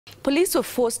Police were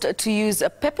forced to use a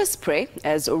pepper spray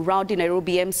as rowdy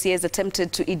Nairobi MCAs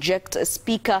attempted to eject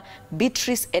Speaker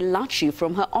Beatrice Elachi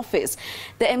from her office.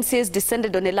 The MCAs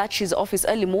descended on Elachi's office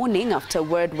early morning after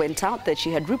word went out that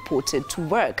she had reported to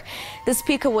work. The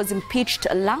Speaker was impeached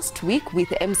last week, with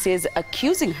MCAs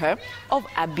accusing her of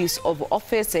abuse of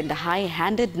office and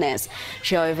high-handedness.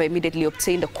 She, however, immediately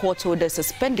obtained a court order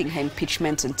suspending her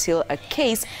impeachment until a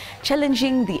case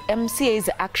challenging the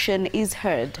MCA's action is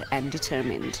heard and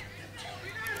determined.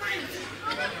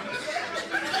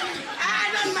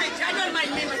 I don't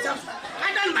mind me myself.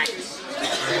 I don't mind.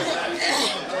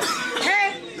 Hey.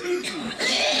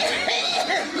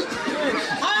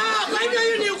 Oh, why do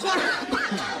you need one?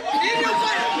 You need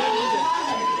one.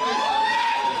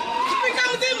 Speak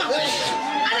out him.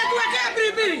 I don't want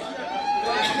everybody.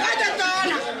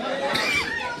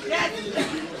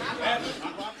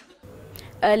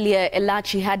 Earlier,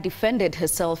 Elachi had defended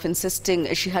herself,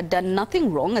 insisting she had done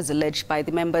nothing wrong, as alleged by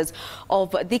the members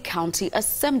of the county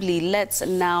assembly. Let's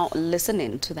now listen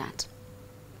in to that.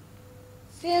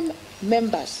 Same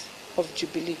members of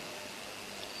Jubilee,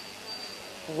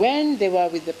 when they were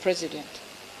with the president,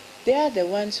 they are the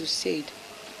ones who said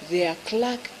their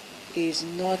clerk is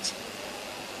not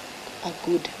a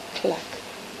good clerk.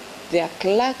 Their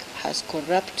clerk has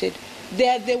corrupted. They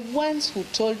are the ones who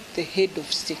told the head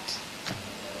of state.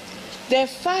 The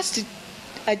first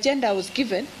agenda I was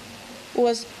given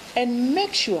was, and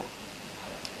make sure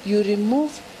you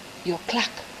remove your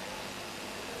clerk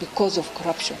because of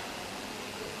corruption.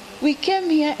 We came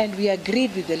here and we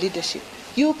agreed with the leadership.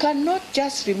 You cannot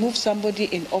just remove somebody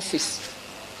in office.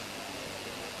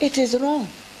 It is wrong.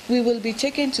 We will be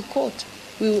taken to court.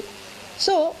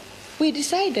 So we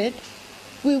decided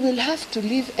we will have to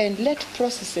leave and let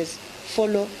processes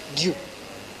follow due.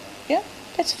 Yeah?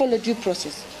 Let's follow due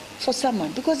process for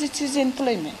someone, because it is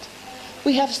employment.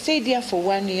 We have stayed here for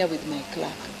 1 year with my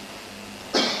clerk.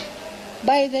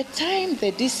 By the time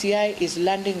the DCI is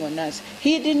landing on us,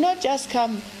 he did not just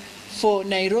come for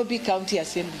Nairobi County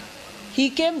Assembly.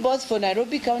 He came both for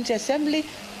Nairobi County Assembly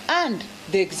and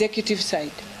the executive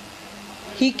side.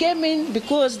 He came in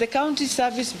because the County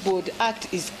Service Board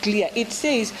Act is clear. It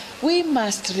says we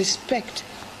must respect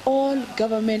all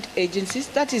government agencies.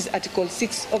 That is Article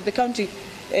 6 of the County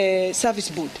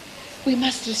Service Board. We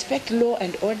must respect law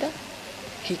and order.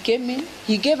 He came in,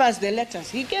 he gave us the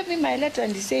letters. He gave me my letter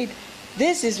and he said,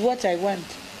 this is what I want,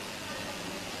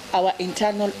 our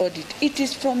internal audit. It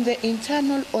is from the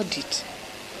internal audit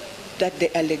that the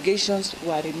allegations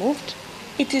were removed.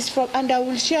 It is from, and I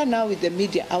will share now with the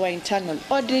media, our internal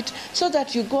audit, so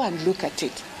that you go and look at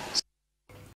it.